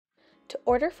To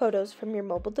order photos from your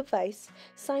mobile device,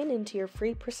 sign into your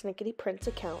free Persnickety Prints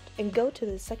account and go to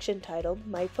the section titled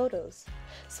My Photos.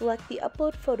 Select the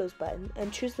Upload Photos button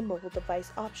and choose the mobile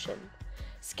device option.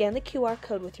 Scan the QR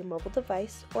code with your mobile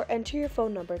device or enter your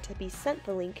phone number to be sent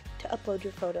the link to upload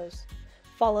your photos.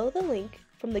 Follow the link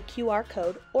from the QR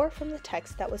code or from the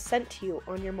text that was sent to you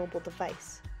on your mobile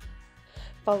device.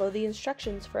 Follow the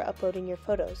instructions for uploading your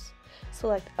photos.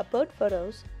 Select Upload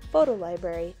Photos, Photo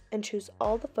Library, and choose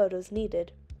all the photos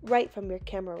needed right from your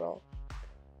camera roll.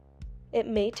 It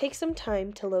may take some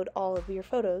time to load all of your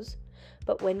photos,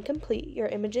 but when complete, your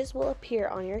images will appear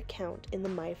on your account in the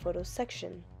My Photos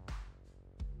section.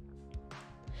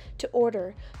 To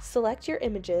order, select your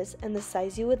images and the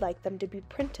size you would like them to be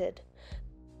printed.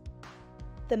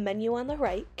 The menu on the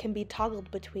right can be toggled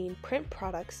between Print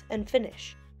Products and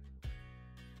Finish.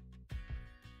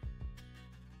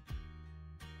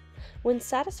 When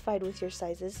satisfied with your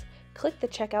sizes, click the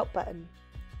Checkout button.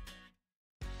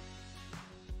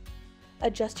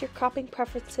 Adjust your cropping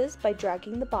preferences by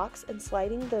dragging the box and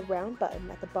sliding the round button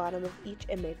at the bottom of each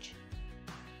image.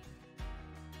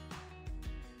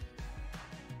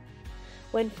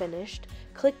 When finished,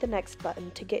 click the Next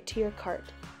button to get to your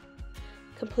cart.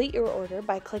 Complete your order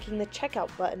by clicking the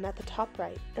Checkout button at the top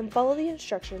right and follow the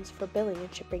instructions for billing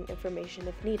and shipping information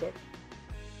if needed.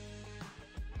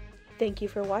 Thank you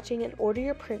for watching and order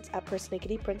your prints at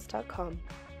persnicketyprints.com.